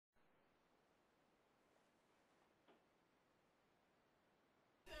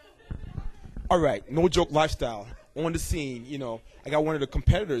All right, no joke lifestyle on the scene. You know, I got one of the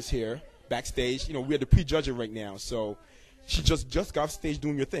competitors here backstage. You know, we're the prejudging right now, so she just got off stage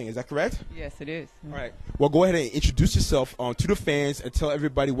doing your thing. Is that correct? Yes, it is. All right. Well, go ahead and introduce yourself to the fans and tell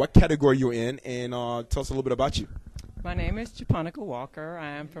everybody what category you're in, and tell us a little bit about you. My name is Japonica Walker. I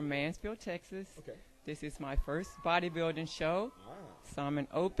am from Mansfield, Texas. Okay. This is my first bodybuilding show. So I'm an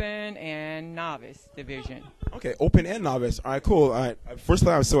open and novice division. Okay, open and novice. All right, cool. All right, first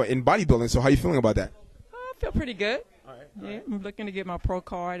time I saw it in bodybuilding. So how you feeling about that? I feel pretty good. All right. Yeah, I'm looking to get my pro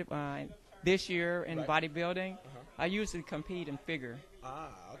card this year in bodybuilding. I usually compete in figure.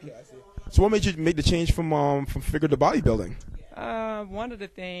 Okay, I see. So what made you make the change from figure to bodybuilding? One of the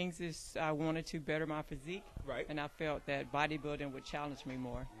things is I wanted to better my physique, Right. and I felt that bodybuilding would challenge me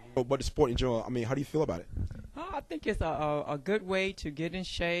more. But the sport in general, I mean, how do you feel about it? I think it's a good way to get in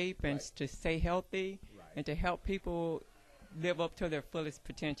shape and to stay healthy and to help people live up to their fullest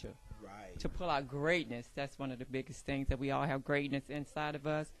potential. Right. To pull out greatness, that's one of the biggest things, that we all have greatness inside of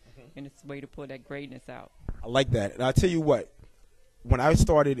us, and it's a way to pull that greatness out. I like that. And I'll tell you what, when I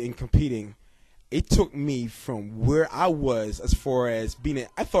started in competing, it took me from where I was as far as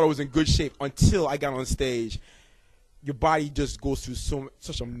I thought I was in good shape until I got on stage. Your body just goes through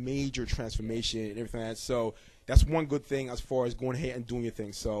such a major transformation and everything like that. So that's one good thing as far as going ahead and doing your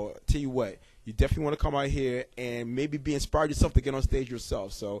thing. So I'll tell you what, you definitely want to come out here and maybe be inspired yourself to get on stage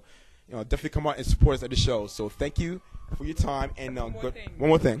yourself. So, you know, definitely come out and support us at the show. So thank you for your time. And one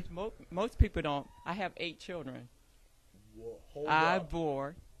more thing. Most people don't. I have 8 children. I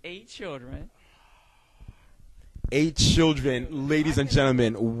bore 8 children. 8 children, ladies and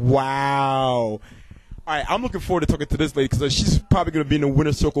gentlemen. Wow. All right, I'm looking forward to talking to this lady because she's probably going to be in the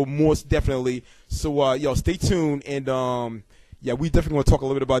winner's circle most definitely. So, yo, stay tuned. And, yeah, we definitely going to talk a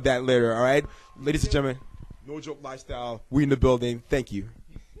little bit about that later, all right? Ladies and gentlemen, No Joke Lifestyle. We in the building. Thank you.